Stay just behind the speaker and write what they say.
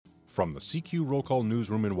From the CQ Roll Call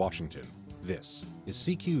Newsroom in Washington, this is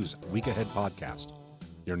CQ's Week Ahead Podcast,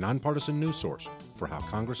 your nonpartisan news source for how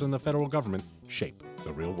Congress and the federal government shape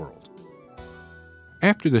the real world.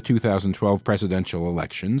 After the 2012 presidential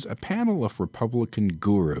elections, a panel of Republican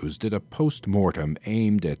gurus did a post-mortem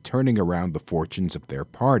aimed at turning around the fortunes of their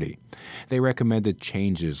party. They recommended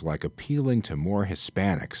changes like appealing to more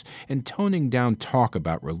Hispanics and toning down talk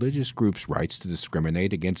about religious groups' rights to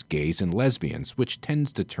discriminate against gays and lesbians, which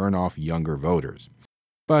tends to turn off younger voters.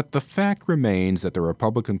 But the fact remains that the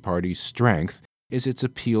Republican Party's strength is its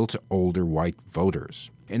appeal to older white voters.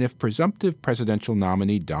 And if presumptive presidential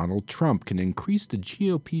nominee Donald Trump can increase the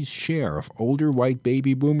GOP's share of older white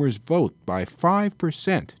baby boomers' vote by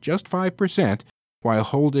 5%, just 5%, while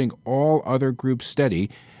holding all other groups steady,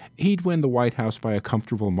 he'd win the White House by a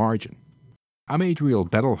comfortable margin. I'm Adriel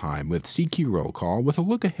Bettelheim with CQ Roll Call with a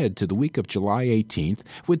look ahead to the week of July 18th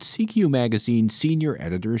with CQ Magazine senior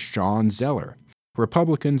editor Sean Zeller.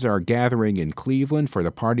 Republicans are gathering in Cleveland for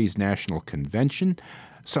the party's national convention.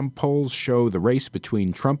 Some polls show the race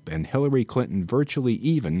between Trump and Hillary Clinton virtually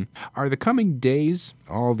even. Are the coming days,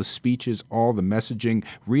 all the speeches, all the messaging,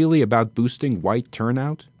 really about boosting white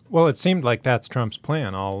turnout? Well, it seemed like that's Trump's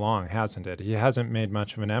plan all along, hasn't it? He hasn't made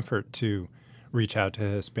much of an effort to reach out to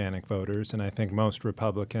Hispanic voters, and I think most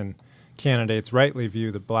Republican candidates rightly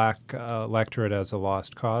view the black electorate as a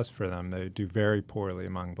lost cause for them. They do very poorly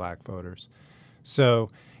among black voters. So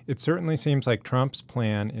it certainly seems like Trump's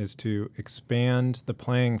plan is to expand the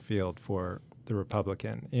playing field for the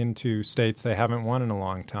Republican into states they haven't won in a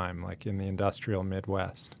long time, like in the industrial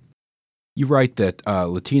Midwest. You write that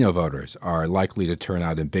Latino voters are likely to turn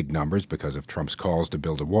out in big numbers because of Trump's calls to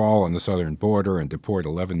build a wall on the southern border and deport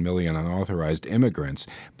 11 million unauthorized immigrants.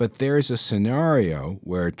 But there's a scenario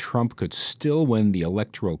where Trump could still win the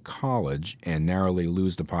Electoral College and narrowly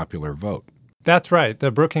lose the popular vote. That's right.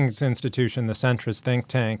 The Brookings Institution, the centrist think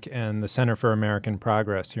tank, and the Center for American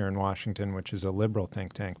Progress here in Washington, which is a liberal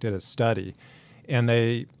think tank, did a study. And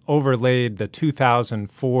they overlaid the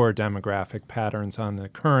 2004 demographic patterns on the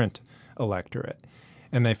current electorate.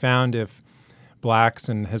 And they found if blacks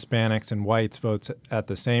and Hispanics and whites votes at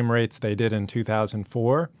the same rates they did in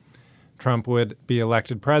 2004, Trump would be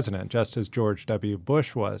elected president, just as George W.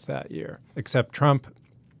 Bush was that year. Except Trump,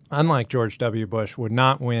 unlike George W. Bush, would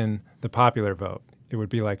not win the popular vote. It would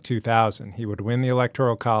be like 2000. He would win the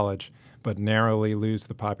Electoral College, but narrowly lose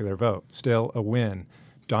the popular vote. Still a win.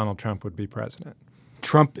 Donald Trump would be president.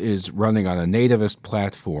 Trump is running on a nativist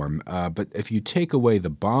platform, but if you take away the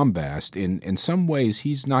bombast, in some ways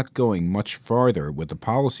he's not going much farther with the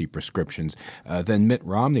policy prescriptions than Mitt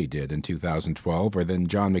Romney did in 2012 or than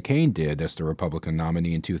John McCain did as the Republican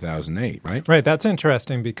nominee in 2008, right? Right. That's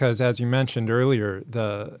interesting because, as you mentioned earlier,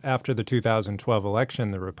 after the 2012 election,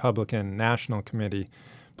 the Republican National Committee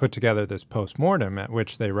put together this postmortem at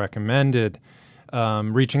which they recommended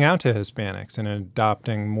reaching out to Hispanics and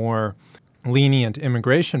adopting more lenient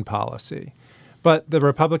immigration policy. But the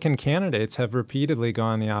Republican candidates have repeatedly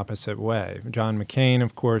gone the opposite way. John McCain,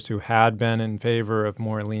 of course, who had been in favor of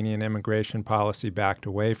more lenient immigration policy, backed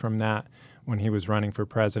away from that when he was running for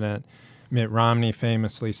president. Mitt Romney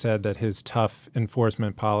famously said that his tough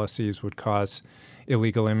enforcement policies would cause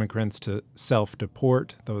illegal immigrants to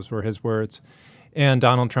self-deport. Those were his words. And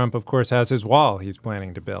Donald Trump, of course, has his wall he's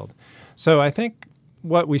planning to build. So I think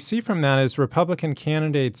what we see from that is Republican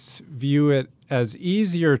candidates view it as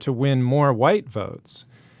easier to win more white votes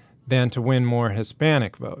than to win more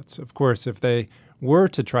Hispanic votes. Of course, if they were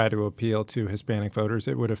to try to appeal to Hispanic voters,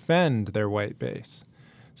 it would offend their white base.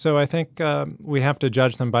 So I think we have to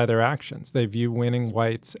judge them by their actions. They view winning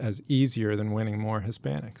whites as easier than winning more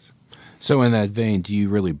Hispanics. So in that vein, do you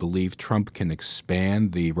really believe Trump can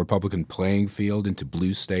expand the Republican playing field into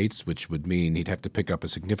blue states, which would mean he'd have to pick up a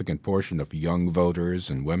significant portion of young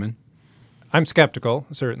voters and women? I'm skeptical,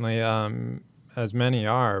 certainly, as many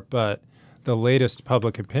are, but the latest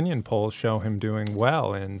public opinion polls show him doing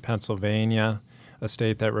well in Pennsylvania, a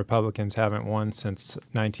state that Republicans haven't won since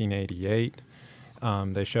 1988.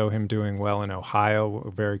 They show him doing well in Ohio,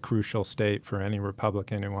 a very crucial state for any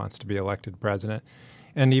Republican who wants to be elected president.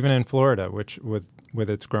 And even in Florida, which with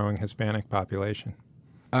its growing Hispanic population.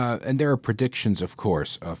 And there are predictions, of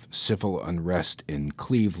course, of civil unrest in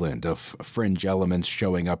Cleveland, of fringe elements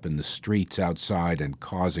showing up in the streets outside and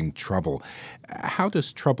causing trouble. How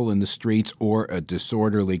does trouble in the streets or a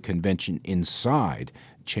disorderly convention inside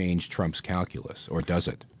change Trump's calculus, or does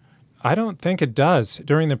it? I don't think it does.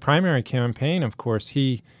 During the primary campaign, of course,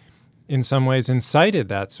 he in some ways incited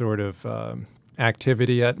that sort of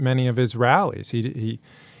activity at many of his rallies. He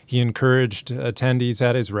He encouraged attendees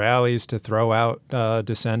at his rallies to throw out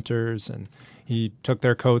dissenters, and he took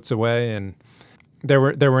their coats away. And there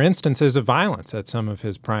were instances of violence at some of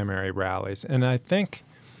his primary rallies. And I think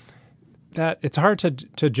that it's hard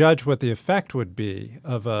to judge what the effect would be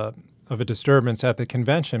of a disturbance at the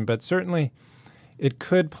convention, but certainly it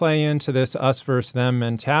could play into this us versus them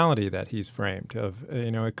mentality that he's framed.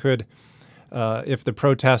 It could. If the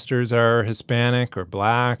protesters are Hispanic or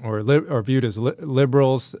black or viewed as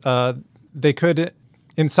liberals, they could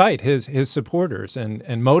incite his supporters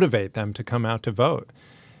and motivate them to come out to vote.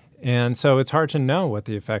 And so it's hard to know what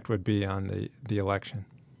the effect would be on the election.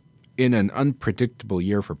 In an unpredictable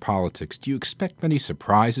year for politics, do you expect many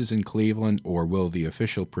surprises in Cleveland, or will the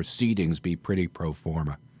official proceedings be pretty pro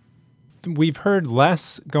forma? We've heard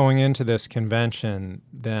less going into this convention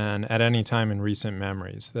than at any time in recent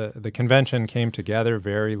memories. The convention came together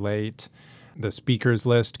very late. The speakers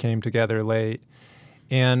list came together late.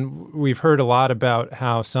 And we've heard a lot about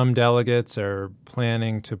how some delegates are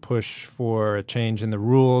planning to push for a change in the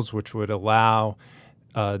rules, which would allow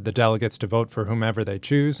the delegates to vote for whomever they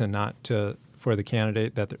choose and not for the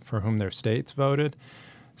candidate for whom their states voted.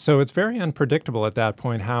 So it's very unpredictable at that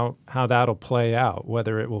point how that'll play out,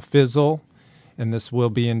 whether it will fizzle and this will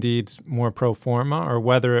be indeed more pro forma, or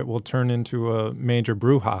whether it will turn into a major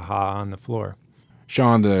brouhaha on the floor.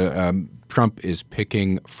 Sean, Trump is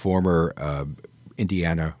picking former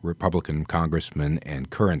Indiana Republican Congressman and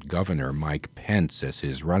current Governor Mike Pence as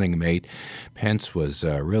his running mate. Pence was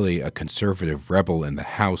really a conservative rebel in the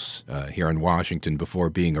House here in Washington.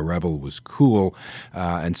 Before being a rebel was cool,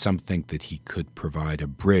 and some think that he could provide a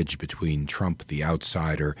bridge between Trump, the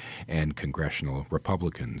outsider, and congressional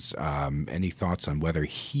Republicans. Any thoughts on whether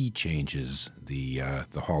he changes the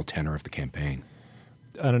whole tenor of the campaign?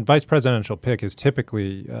 A vice presidential pick is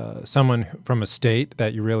typically someone from a state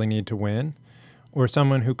that you really need to win, or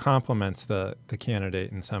someone who complements the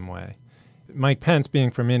candidate in some way. Mike Pence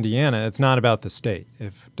being from Indiana, it's not about the state.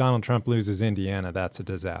 If Donald Trump loses Indiana, that's a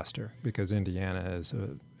disaster, because Indiana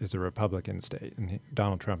is a Republican state, and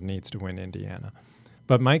Donald Trump needs to win Indiana.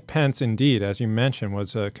 But Mike Pence, indeed, as you mentioned,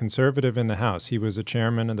 was a conservative in the House. He was a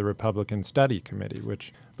chairman of the Republican Study Committee,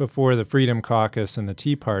 which before the Freedom Caucus and the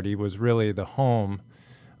Tea Party was really the home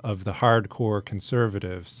of the hardcore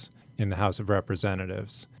conservatives in the House of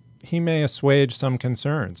Representatives. He may assuage some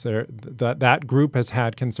concerns. That group has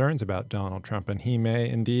had concerns about Donald Trump, and he may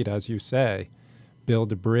indeed, as you say,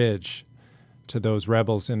 build a bridge to those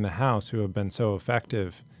rebels in the House who have been so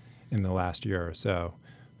effective in the last year or so,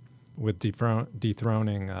 with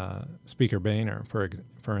dethroning Speaker Boehner,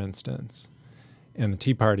 for instance, and the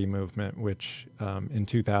Tea Party movement, which in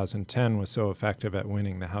 2010 was so effective at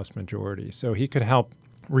winning the House majority. So he could help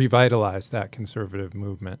revitalize that conservative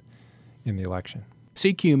movement in the election.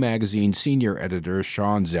 CQ Magazine senior editor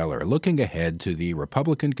Sean Zeller looking ahead to the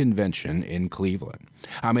Republican convention in Cleveland.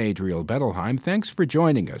 I'm Adriel Bettelheim. Thanks for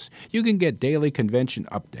joining us. You can get daily convention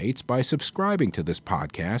updates by subscribing to this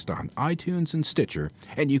podcast on iTunes and Stitcher,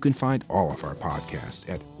 and you can find all of our podcasts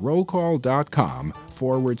at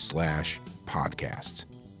rollcall.com/podcasts.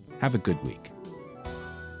 Have a good week.